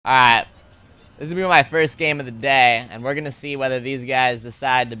Alright. This is gonna be my first game of the day, and we're gonna see whether these guys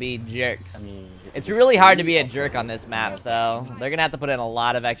decide to be jerks. I mean, it's really hard to be a jerk on this map, so they're gonna have to put in a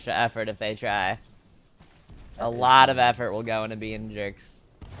lot of extra effort if they try. A lot of effort will go into being jerks.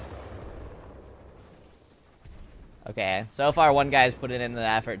 Okay, so far one guy's putting in the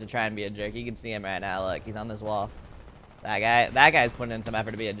effort to try and be a jerk. You can see him right now, look, he's on this wall. That guy's putting in some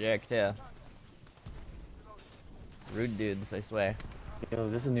effort to be a jerk, too. Rude dudes, I swear. Yo,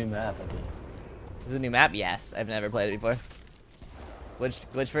 this is a new map, I think. This is a new map? Yes. I've never played it before.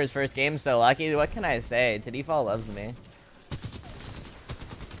 Glitch for his first game, so lucky. What can I say? Titanfall loves me.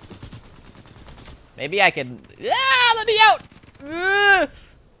 Maybe I can... Ah, let me out!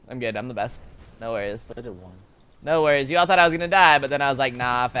 I'm good. I'm the best. No worries. No worries. You all thought I was gonna die, but then I was like,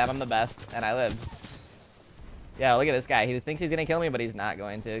 nah, fam, I'm the best. And I lived. Yeah, look at this guy. He thinks he's gonna kill me, but he's not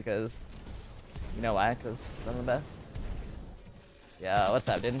going to, because... You know why? Because I'm the best. Yo, what's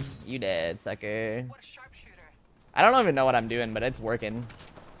up, dude? You dead, sucker. I don't even know what I'm doing, but it's working.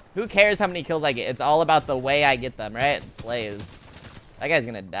 Who cares how many kills I get? It's all about the way I get them, right? Plays. That guy's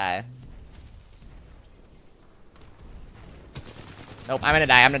gonna die. Nope, I'm gonna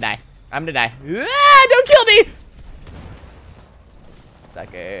die. I'm gonna die. I'm gonna die. Ah, don't kill me!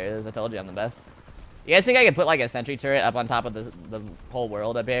 Suckers. I told you I'm the best. You guys think I could put like a sentry turret up on top of the whole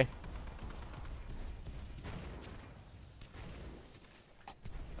world up here?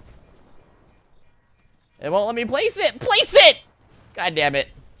 It won't let me place it! Place it! God damn it.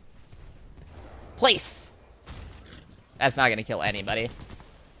 Place! That's not gonna kill anybody.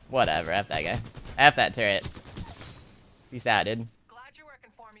 Whatever, F that guy. F that turret. Peace out, dude. Glad you're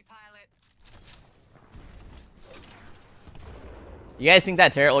working for me, pilot. You guys think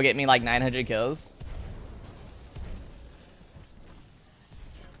that turret will get me like 900 kills?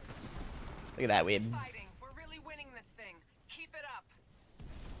 Look at that weed. We're really winning this thing. Keep it up.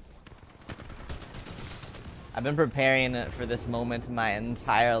 I've been preparing for this moment my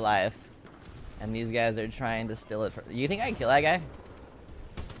entire life. And these guys are trying to steal it. You think I can kill that guy?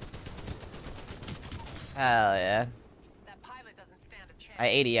 Hell yeah. That pilot doesn't stand a chance.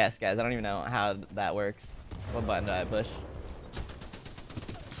 I ADS, guys. I don't even know how that works. What button do I push?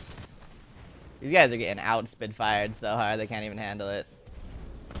 These guys are getting out spitfired so hard they can't even handle it.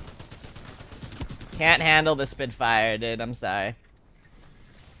 Can't handle the spitfire, dude. I'm sorry.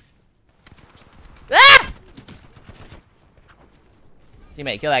 Ah!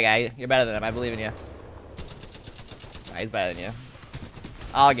 Teammate, kill that guy. You're better than him. I believe in you. Nah, he's better than you.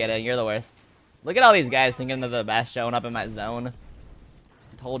 I'll get it. You're the worst. Look at all these guys thinking they're the best showing up in my zone.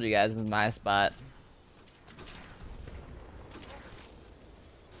 I told you guys this is my spot.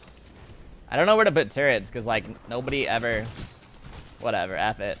 I don't know where to put turrets because, like, nobody ever... Whatever.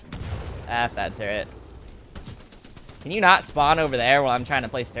 F it. F that turret. Can you not spawn over there while I'm trying to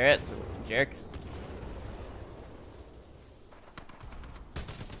place turrets? Jerks.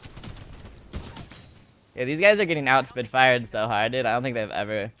 Yeah, these guys are getting out spitfired so hard, dude. I don't think they've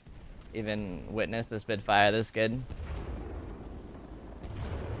ever even witnessed a spitfire this good.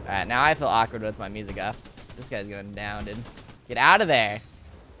 Alright, now I feel awkward with my music off. This guy's going down, dude. Get out of there.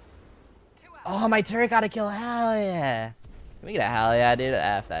 Oh, my turret got a kill. Hell yeah. Can we get a hell yeah, dude?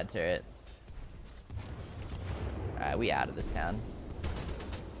 F that turret. Alright, we out of this town.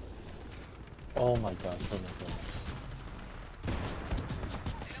 Oh my god. Oh my god.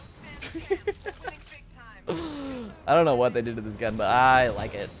 I don't know what they did to this gun, but I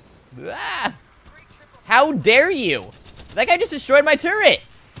like it. Ah! How dare you? That guy just destroyed my turret.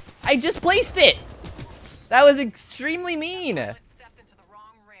 I just placed it. That was extremely mean.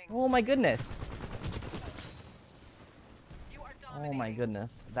 Oh my goodness. Oh my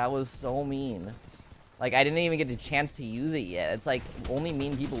goodness. That was so mean. Like, I didn't even get a chance to use it yet. It's like, only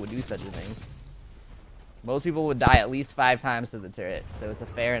mean people would do such a thing. Most people would die at least 5 times to the turret. So it's a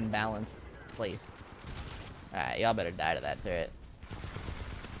fair and balanced place. Alright, y'all better die to that turret.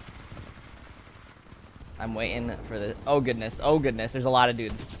 I'm waiting for the... Oh goodness, oh goodness. There's a lot of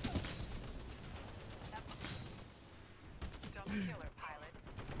dudes.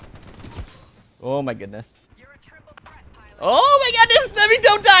 Oh my goodness. Oh my goodness! Let me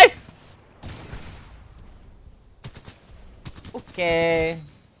don't die! Okay.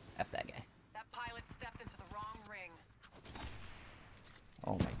 F that guy. That pilot stepped into the wrong ring.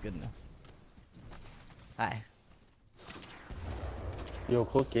 Oh my goodness. Hi. Yo,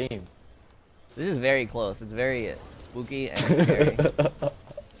 close game. This is very close. It's very spooky and scary.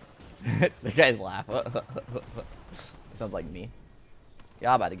 The guys laugh. Sounds like me.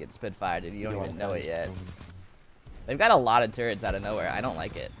 Y'all about to get spitfired, dude. You don't even know it yet. They've got a lot of turrets out of nowhere. I don't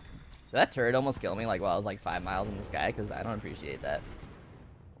like it. Did that turret almost kill me like while I was like 5 miles in the sky? Because I don't appreciate that.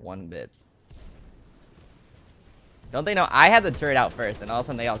 1 bit. Don't they know I had the turret out first, and all of a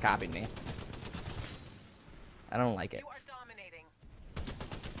sudden they all copied me? I don't like it. You are dominating.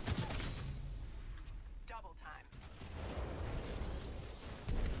 Double time.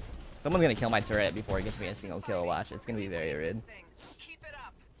 Someone's gonna kill my turret before it gets me a single kill. Watch, it's gonna be very rude. Keep it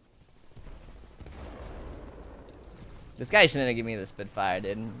up. This guy shouldn't have given me the spitfire,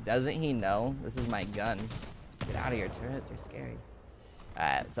 dude. Doesn't he know? This is my gun. Get out of here, turret. They're scary.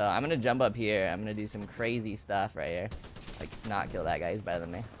 Alright, so I'm gonna jump up here. I'm gonna do some crazy stuff right here. Like, not kill that guy. He's better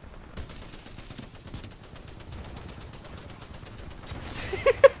than me.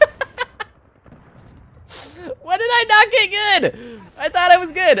 When did I not get good? I thought I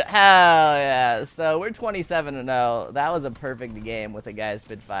was good. Hell yeah. So we're 27-0. That was a perfect game with a guy's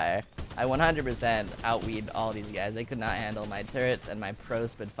spitfire. I 100% outweed all these guys. They could not handle my turrets and my pro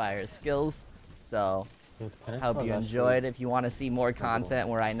spitfire skills. So Dude, hope you enjoyed. If you want to see more content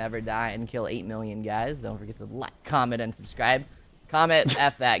where I never die and kill 8 million guys, don't forget to like, comment, and subscribe. Comment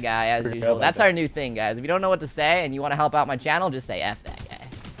F that guy as usual. That's our new thing, guys. If you don't know what to say and you want to help out my channel, just say F that guy.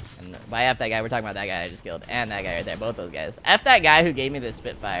 And by F that guy, we're talking about that guy I just killed and that guy right there. Both those guys. F that guy who gave me this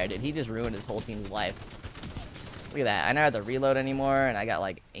spitfire, dude. He just ruined his whole team's life. Look at that. I never have to reload anymore, and I got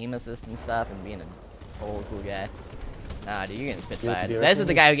like aim assist and stuff and being a whole cool guy. Nah, dude, you're getting spitfired. This is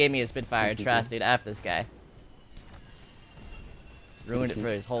the guy who gave me a spitfire. Trust, dude. F this guy. Ruined it for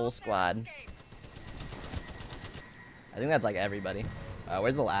his whole squad. I think that's like everybody.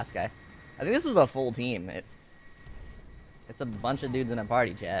 Where's the last guy? I think this was a full team. It's a bunch of dudes in a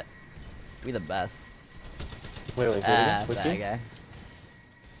party chat. We the best. Wait, That guy.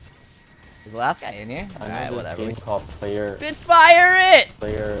 Is the last guy in here? Alright, whatever. Game's called Player. Spitfire it!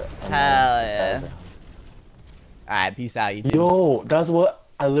 Player. Hell yeah. Alright, peace out, YouTube. Yo, that's what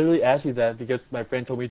I literally asked you that because my friend told me